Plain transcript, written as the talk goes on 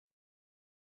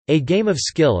A game of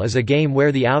skill is a game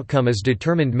where the outcome is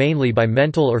determined mainly by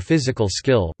mental or physical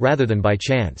skill, rather than by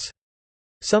chance.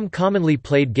 Some commonly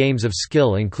played games of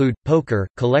skill include poker,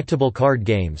 collectible card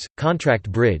games,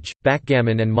 contract bridge,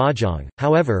 backgammon and mahjong.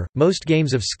 However, most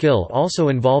games of skill also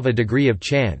involve a degree of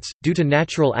chance, due to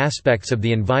natural aspects of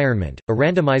the environment, a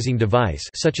randomizing device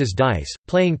such as dice,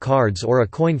 playing cards or a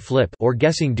coin flip, or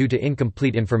guessing due to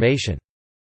incomplete information.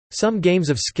 Some games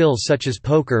of skill such as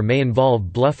poker may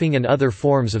involve bluffing and other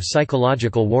forms of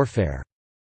psychological warfare.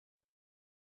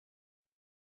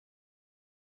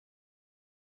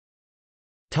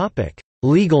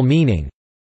 Legal meaning.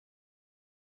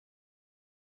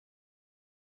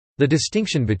 The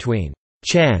distinction between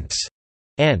 «chance»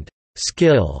 and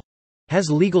 «skill» has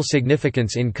legal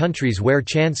significance in countries where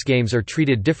chance games are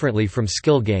treated differently from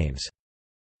skill games.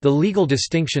 The legal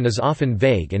distinction is often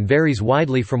vague and varies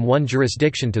widely from one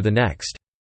jurisdiction to the next.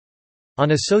 On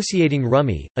associating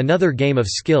rummy, another game of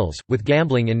skills, with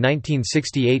gambling in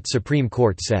 1968, Supreme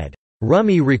Court said,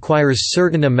 "Rummy requires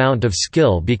certain amount of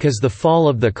skill because the fall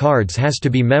of the cards has to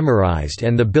be memorized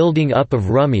and the building up of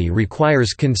rummy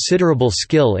requires considerable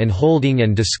skill in holding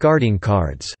and discarding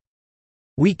cards.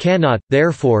 We cannot,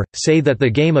 therefore, say that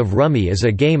the game of rummy is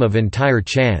a game of entire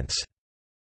chance.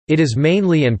 It is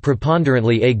mainly and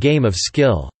preponderantly a game of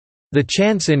skill. The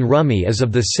chance in rummy is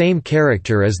of the same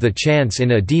character as the chance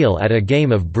in a deal at a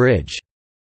game of bridge."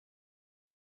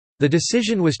 The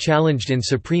decision was challenged in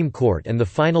Supreme Court and the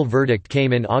final verdict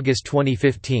came in August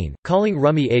 2015, calling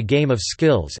rummy a game of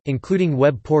skills, including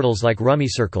web portals like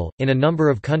RummyCircle. In a number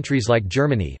of countries like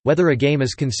Germany, whether a game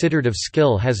is considered of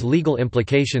skill has legal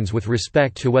implications with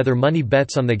respect to whether money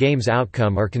bets on the game's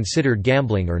outcome are considered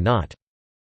gambling or not.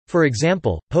 For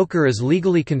example, poker is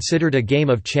legally considered a game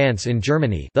of chance in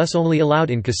Germany, thus only allowed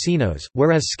in casinos,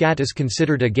 whereas skat is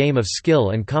considered a game of skill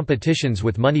and competitions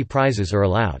with money prizes are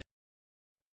allowed.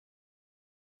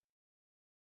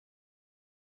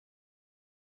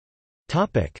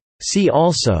 See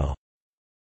also: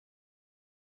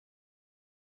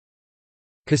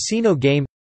 Casino game,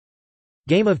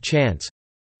 Game of chance,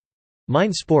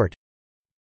 Mind sport,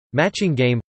 Matching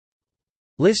game,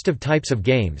 List of types of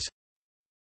games,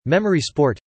 Memory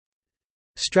sport,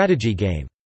 Strategy game.